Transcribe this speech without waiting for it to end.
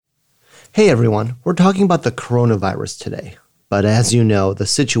Hey everyone, we're talking about the coronavirus today, but as you know, the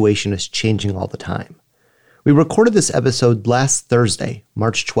situation is changing all the time. We recorded this episode last Thursday,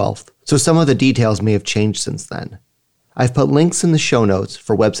 March 12th, so some of the details may have changed since then. I've put links in the show notes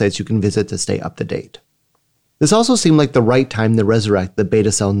for websites you can visit to stay up to date. This also seemed like the right time to resurrect the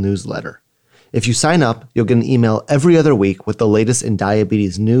Beta Cell newsletter. If you sign up, you'll get an email every other week with the latest in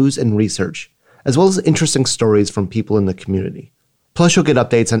diabetes news and research, as well as interesting stories from people in the community. Plus, you'll get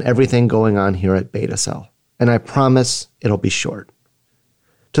updates on everything going on here at Beta Cell, and I promise it'll be short.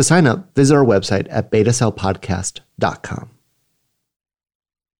 To sign up, visit our website at betacellpodcast.com.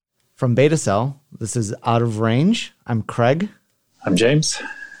 From Beta Cell, this is Out of Range. I'm Craig. I'm James.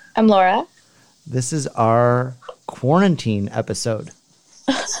 I'm Laura. This is our quarantine episode.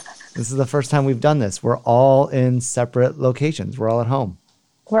 This is the first time we've done this. We're all in separate locations. We're all at home.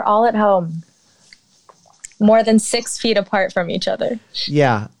 We're all at home. More than 6 feet apart from each other.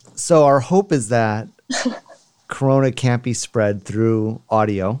 Yeah. So our hope is that Corona can't be spread through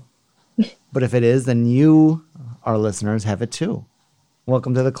audio. But if it is, then you, our listeners, have it too.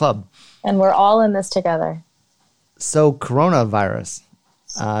 Welcome to the club. And we're all in this together. So coronavirus.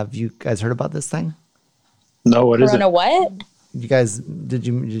 Have you guys heard about this thing? No, what is it? Corona what? You guys, did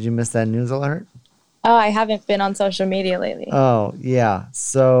you miss that news alert? Oh, I haven't been on social media lately. Oh, yeah.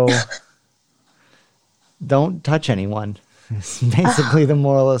 So don't touch anyone. It's basically the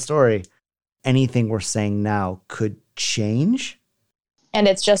moral of the story. Anything we're saying now could change. And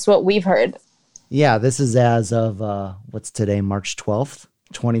it's just what we've heard. Yeah, this is as of, what's today, March 12th,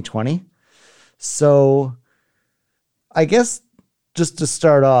 2020. So I guess just to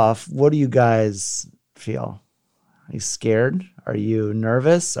start off, what do you guys feel? Are you scared? Are you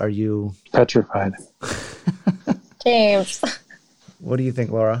nervous? Are you Petrified. James. What do you think,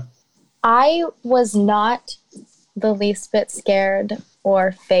 Laura? I was not the least bit scared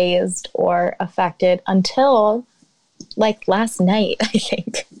or fazed or affected until like last night, I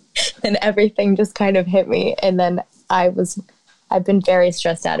think. And everything just kind of hit me. And then I've been very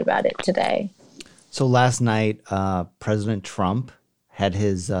stressed out about it today. So last night, President Trump had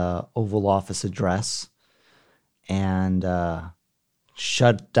his Oval Office address and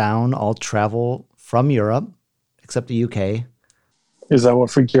shut down all travel from Europe, except the UK. Is that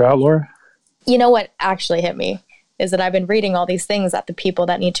what freaked you out, Laura? You know what actually hit me is that I've been reading all these things that the people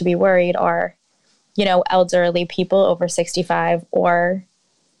that need to be worried are, you know, elderly people over 65 or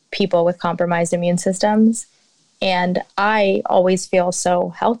people with compromised immune systems. And I always feel so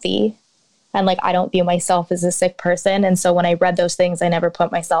healthy and like I don't view myself as a sick person. And so when I read those things, I never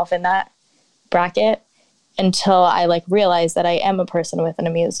put myself in that bracket until I like realized that I am a person with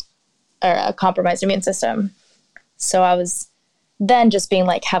a compromised immune system. So I was then just being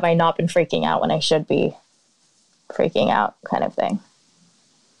like, have I not been freaking out when I should be freaking out kind of thing.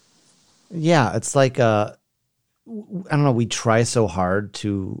 Yeah, it's like, I don't know, we try so hard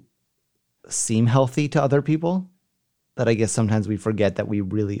to seem healthy to other people that I guess sometimes we forget that we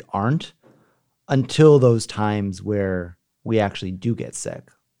really aren't until those times where we actually do get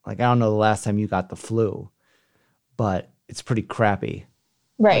sick. Like, I don't know the last time you got the flu, but it's pretty crappy.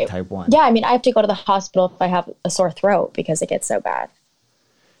 Right. Like type 1. Yeah, I mean, I have to go to the hospital if I have a sore throat because it gets so bad.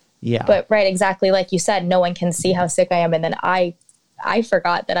 Yeah. But right, exactly like you said, no one can see how sick I am. And then I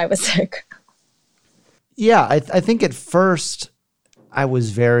forgot that I was sick. Yeah, I think at first I was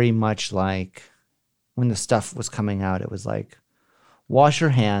very much like, when the stuff was coming out, it was like, wash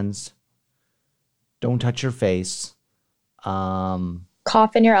your hands, don't touch your face,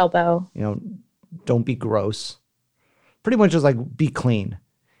 Cough in your elbow. you know, don't be gross. Pretty much just like, be clean.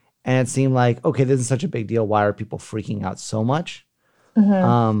 And it seemed like, okay, this is such a big deal. Why are people freaking out so much?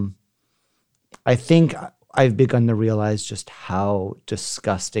 Mm-hmm. I think I've begun to realize just how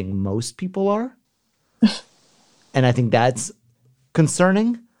disgusting most people are. And I think that's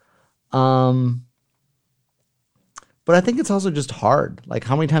concerning. But I think it's also just hard. Like,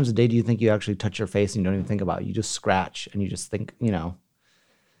 how many times a day do you think you actually touch your face and you don't even think about it? You just scratch and you just think, you know.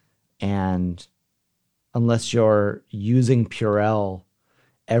 And unless you're using Purell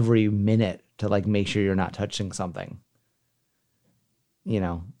every minute to like make sure you're not touching something, you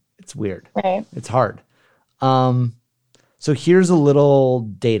know, it's weird. Right. It's hard. So here's a little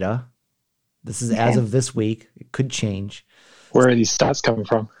data. This is as of this week. It could change. Where are these stats coming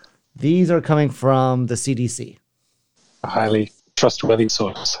from? These are coming from the CDC. A highly trustworthy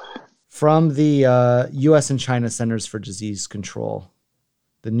source. From the U.S. and China Centers for Disease Control,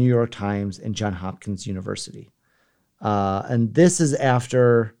 the New York Times, and Johns Hopkins University. And this is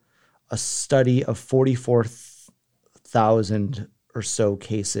after a study of 44,000 or so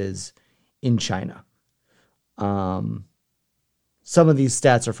cases in China. some of these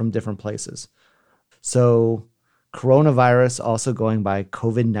stats are from different places. So coronavirus, also going by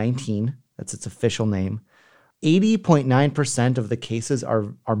COVID-19, that's its official name, 80.9% of the cases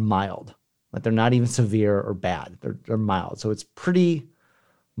are mild. Like they're not even severe or bad. They're mild. So it's pretty,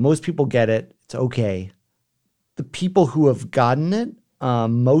 most people get it. It's okay. The people who have gotten it,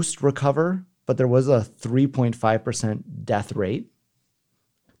 most recover, but there was a 3.5% death rate.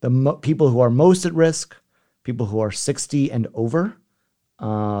 The people who are most at risk, people who are 60 and over,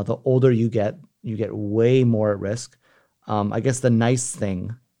 the older you get way more at risk. I guess the nice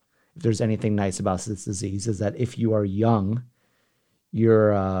thing, if there's anything nice about this disease, is that if you are young,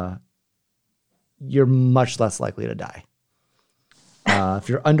 you're much less likely to die. If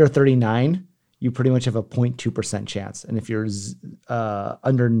you're under 39, you pretty much have a 0.2% chance. And if you're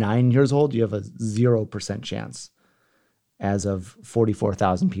under 9 years old, you have a 0% chance as of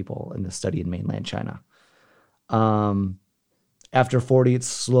 44,000 people in the study in mainland China. After 40, it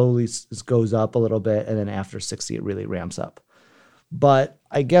slowly goes up a little bit. And then after 60, it really ramps up. But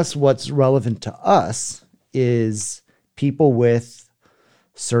I guess what's relevant to us is people with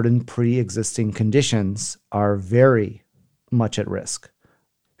certain pre-existing conditions are very much at risk.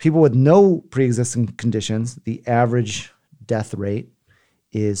 People with no pre-existing conditions, the average death rate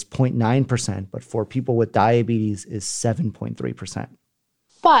is 0.9%, but for people with diabetes is 7.3%.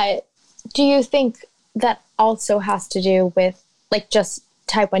 But do you think that also has to do with, like, just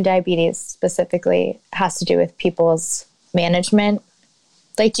type 1 diabetes specifically has to do with people's management?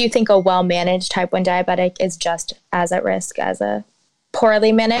 Like, do you think a well-managed type 1 diabetic is just as at risk as a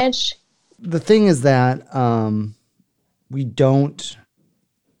poorly managed? The thing is that we don't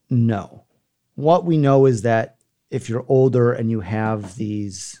know. What we know is that if you're older and you have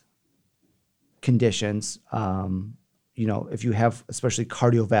these conditions, if you have especially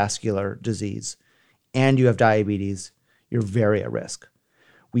cardiovascular disease and you have diabetes, you're very at risk.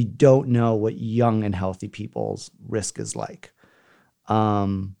 We don't know what young and healthy people's risk is like.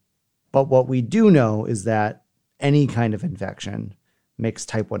 But what we do know is that any kind of infection makes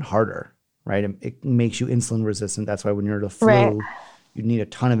type 1 harder, right? It makes you insulin resistant. That's why when you're the flu, right, you need a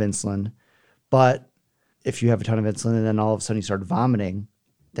ton of insulin. But if you have a ton of insulin and then all of a sudden you start vomiting,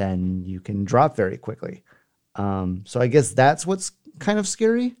 then you can drop very quickly. So I guess that's what's kind of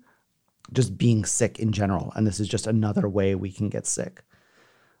scary, just being sick in general. And this is just another way we can get sick.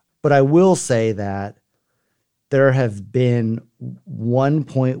 But I will say that there have been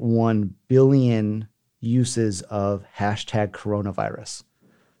 1.1 billion uses of hashtag coronavirus.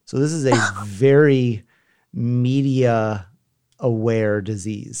 So this is a very media aware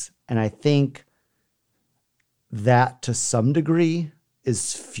disease. And I think that to some degree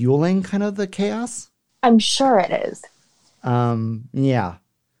is fueling kind of the chaos. I'm sure it is. Yeah.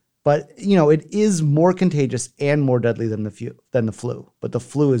 But, it is more contagious and more deadly than the flu. But the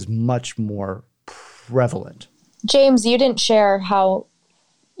flu is much more prevalent. James, you didn't share how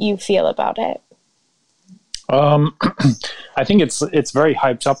you feel about it. I think it's very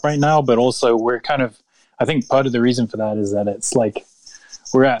hyped up right now, but also I think part of the reason for that is that it's like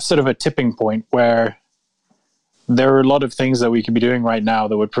we're at sort of a tipping point where there are a lot of things that we could be doing right now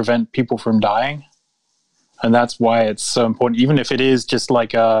that would prevent people from dying. And that's why it's so important, even if it is just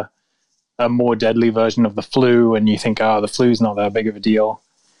like a more deadly version of the flu and you think, the flu is not that big of a deal.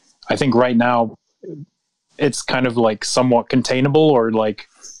 I think right now it's kind of like somewhat containable, or like,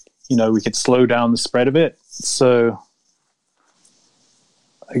 we could slow down the spread of it. So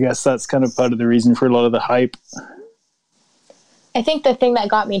I guess that's kind of part of the reason for a lot of the hype. I think the thing that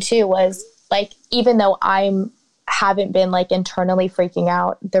got me too was, like, even though haven't been like internally freaking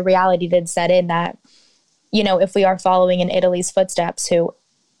out, the reality did set in that, if we are following in Italy's footsteps, who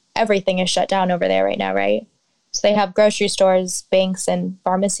everything is shut down over there right now, right? So they have grocery stores, banks, and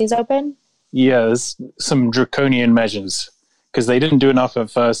pharmacies open. Yeah, there's some draconian measures because they didn't do enough at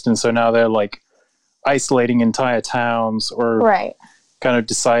first. And so now they're like isolating entire towns, or right, kind of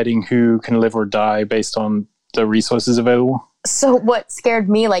deciding who can live or die based on the resources available. So what scared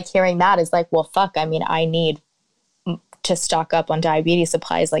me, like, hearing that is like, well, fuck, I mean, I need to stock up on diabetes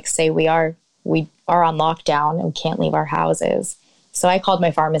supplies. Like, say we are on lockdown and can't leave our houses. So I called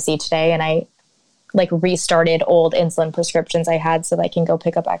my pharmacy today and I like restarted old insulin prescriptions I had so that I can go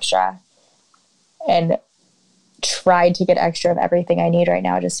pick up extra, and tried to get extra of everything I need right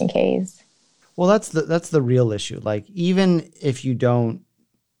now just in case. Well, that's the real issue. Like, even if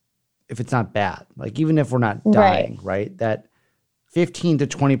it's not bad, like even if we're not dying, right? That 15 to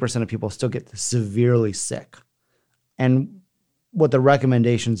 20% of people still get severely sick. And what the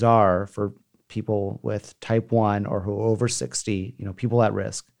recommendations are for people with type 1 or who are over 60, people at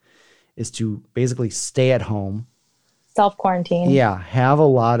risk, is to basically stay at home, Self-quarantine. Yeah, have a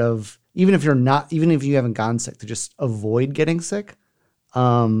lot of, even if you haven't gotten sick, to just avoid getting sick.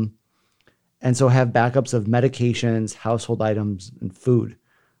 And so have backups of medications, household items, and food.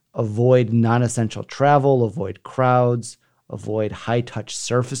 Avoid non-essential travel, avoid crowds, avoid high-touch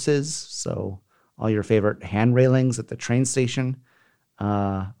surfaces. So all your favorite hand railings at the train station.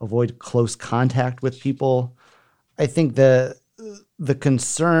 Avoid close contact with people. I think the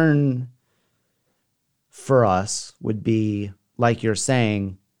concern for us would be, like you're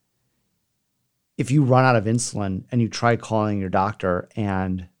saying, if you run out of insulin and you try calling your doctor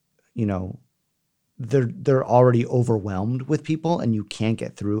and, they're already overwhelmed with people and you can't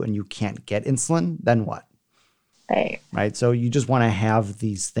get through and you can't get insulin, then what? Right. So you just want to have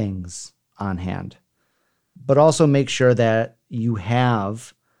these things on hand, but also make sure that you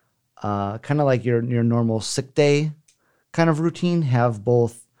have kind of like your normal sick day kind of routine, have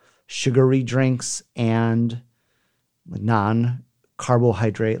both sugary drinks and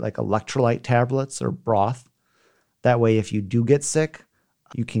non-carbohydrate like electrolyte tablets or broth. That way, if you do get sick,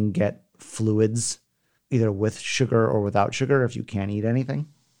 you can get fluids either with sugar or without sugar if you can't eat anything.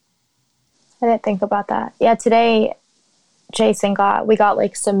 I didn't think about that. Yeah, today Jason we got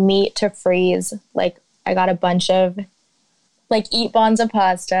like some meat to freeze. Like I got a bunch of like eat bonds of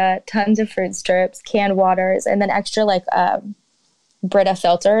pasta, tons of fruit strips, canned waters, and then extra like Brita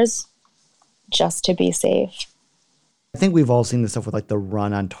filters just to be safe. I think we've all seen this stuff with like the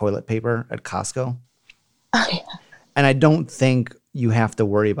run on toilet paper at Costco. Oh, yeah. And I don't think you have to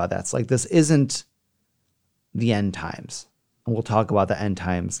worry about that. It's like, this isn't the end times. And we'll talk about the end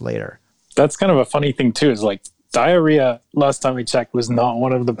times later. That's kind of a funny thing too, is like diarrhea, last time we checked, was not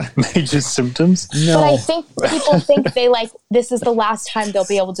one of the major symptoms. No. But I think people think this is the last time they'll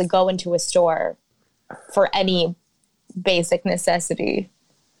be able to go into a store for any basic necessity.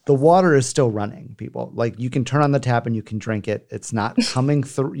 The water is still running, people. Like, you can turn on the tap and you can drink it. It's not coming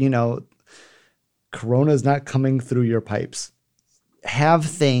through, Corona is not coming through your pipes. Have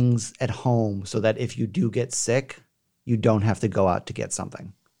things at home so that if you do get sick, you don't have to go out to get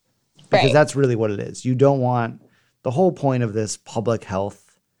something. Because that's really what it is. You don't want, the whole point of this public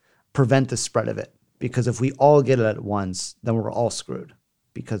health, prevent the spread of it. Because if we all get it at once, then we're all screwed.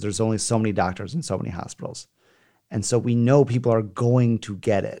 Because there's only so many doctors and so many hospitals. And so we know people are going to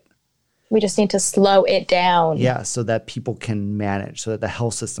get it. We just need to slow it down. Yeah, so that people can manage, so that the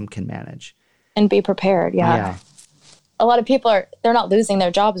health system can manage. And be prepared, yeah. A lot of people they're not losing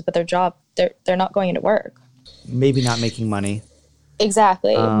their jobs, but they're not going into work. Maybe not making money.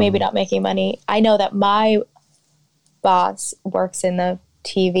 Exactly. Maybe not making money. I know that my boss works in the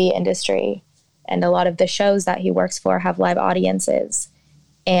TV industry, and a lot of the shows that he works for have live audiences.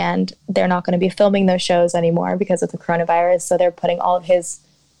 And they're not going to be filming those shows anymore because of the coronavirus. So they're putting all of his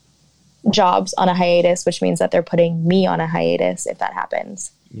jobs on a hiatus, which means that they're putting me on a hiatus if that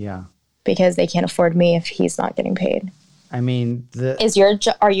happens. Yeah. Because they can't afford me if he's not getting paid. I mean,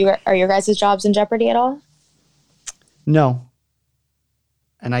 are your guys' jobs in jeopardy at all? No.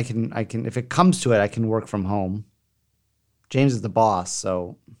 And I can if it comes to it, I can work from home. James is the boss,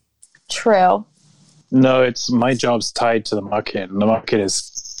 so. True. No, my job's tied to the market, and the market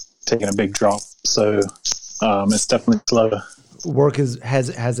is taking a big drop. So it's definitely slower. Work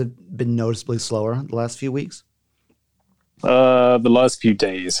has it been noticeably slower the last few weeks? The last few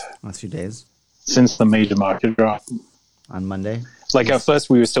days. Since the major market drop. On Monday? Like at first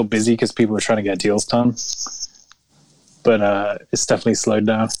we were still busy because people were trying to get deals done. But it's definitely slowed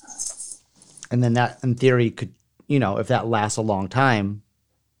down. And then that, in theory, could, if that lasts a long time,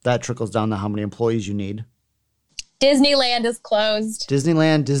 that trickles down to how many employees you need. Disneyland is closed.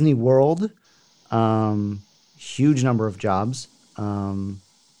 Disneyland, Disney World, huge number of jobs.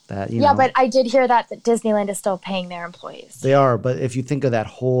 Yeah, but I did hear that Disneyland is still paying their employees. They are, but if you think of that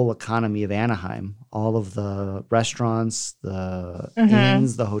whole economy of Anaheim, all of the restaurants, the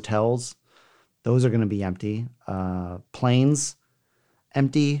inns, the hotels, those are going to be empty. Planes,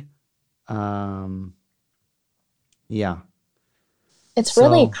 empty. Yeah. It's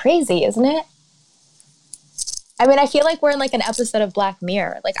really crazy, isn't it? I mean, I feel like we're in like an episode of Black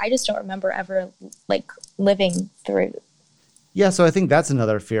Mirror. Like, I just don't remember ever like living through. Yeah, so I think that's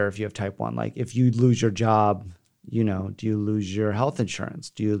another fear if you have type 1. Like, if you lose your job, do you lose your health insurance?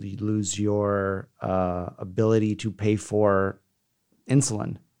 Do you lose your ability to pay for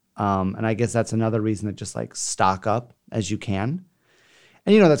insulin? And I guess that's another reason to just like stock up as you can.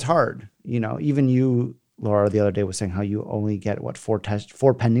 And, that's hard. Even you, Laura, the other day was saying how you only get, 4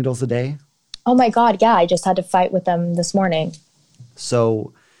 pen needles a day? Oh my God, yeah. I just had to fight with them this morning.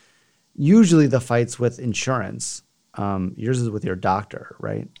 So usually the fights with insurance, yours is with your doctor,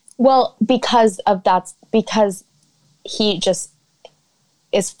 right? Well, because he just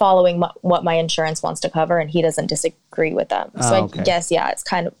is following what my insurance wants to cover, and he doesn't disagree with them. So I guess, yeah, it's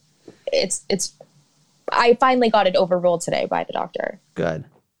kind of, it's, I finally got it overruled today by the doctor. Good.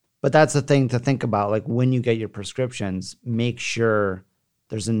 But that's the thing to think about. Like when you get your prescriptions, make sure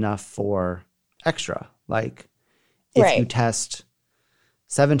there's enough for extra. Like if you test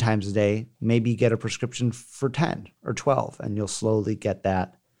 7 times a day, maybe get a prescription for 10 or 12, and you'll slowly get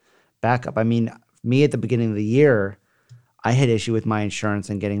that back up. I mean, me at the beginning of the year, I had issue with my insurance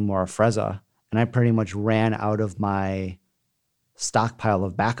and getting more Afrezza, and I pretty much ran out of my stockpile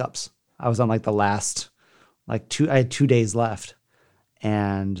of backups. I was on like the last, I had 2 days left,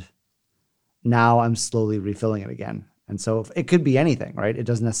 and now I'm slowly refilling it again. And so it could be anything, right? It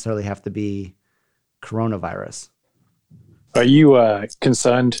doesn't necessarily have to be coronavirus. Are you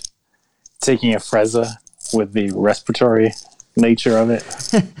concerned taking Afrezza with the respiratory nature of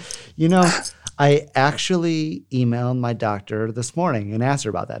it? You know, I actually emailed my doctor this morning and asked her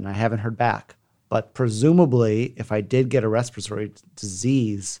about that, and I haven't heard back. But presumably, if I did get a respiratory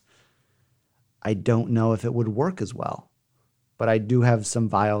disease, I don't know if it would work as well. But I do have some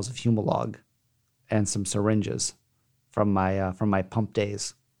vials of Humalog and some syringes from my pump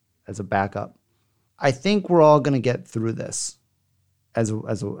days as a backup. I think we're all going to get through this as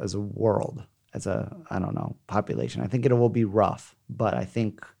a world, as a, I don't know, population. I think it will be rough, but I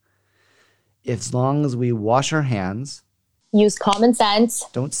think as long as we wash our hands, use common sense,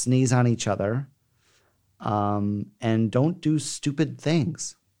 don't sneeze on each other, and don't do stupid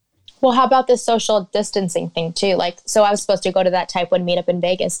things. Well, how about this social distancing thing too? Like, so I was supposed to go to that Type 1 meetup in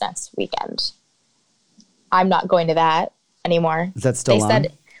Vegas next weekend. I'm not going to that anymore. Is that still on?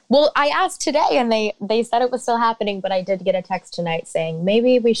 Well, I asked today and they said it was still happening, but I did get a text tonight saying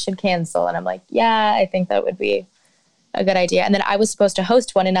maybe we should cancel. And I'm like, yeah, I think that would be a good idea. And then I was supposed to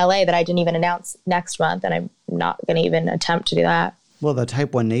host one in LA that I didn't even announce next month, and I'm not going to even attempt to do that. Well, the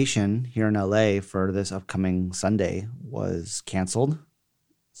Type 1 Nation here in LA for this upcoming Sunday was canceled.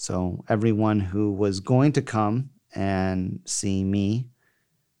 So everyone who was going to come and see me,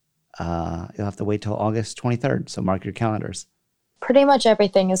 you'll have to wait till August 23rd. So mark your calendars. Pretty much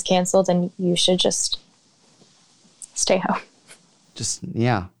everything is canceled, and you should just stay home. Just,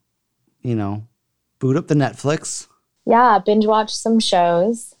 yeah, boot up the Netflix. Yeah, binge watch some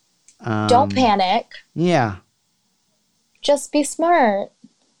shows. Don't panic. Yeah. Just be smart.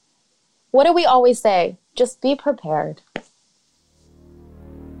 What do we always say? Just be prepared.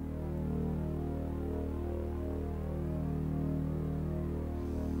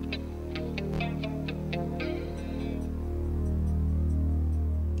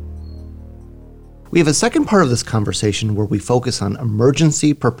 We have a second part of this conversation where we focus on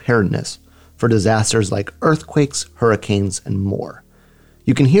emergency preparedness for disasters like earthquakes, hurricanes, and more.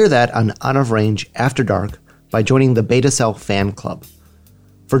 You can hear that on Out of Range After Dark by joining the Beta Cell fan club.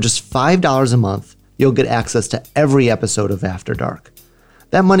 For just $5 a month, you'll get access to every episode of After Dark.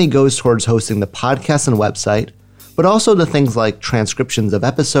 That money goes towards hosting the podcast and website, but also to things like transcriptions of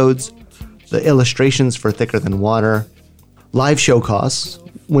episodes, the illustrations for Thicker Than Water, live show costs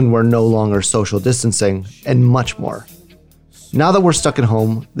when we're no longer social distancing, and much more. Now that we're stuck at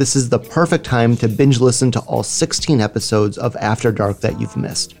home, this is the perfect time to binge listen to all 16 episodes of After Dark that you've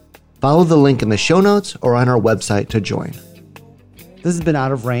missed. Follow the link in the show notes or on our website to join. This has been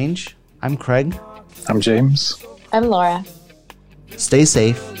Out of Range. I'm Craig. I'm James. I'm Laura. Stay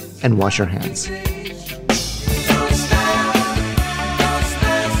safe and wash your hands.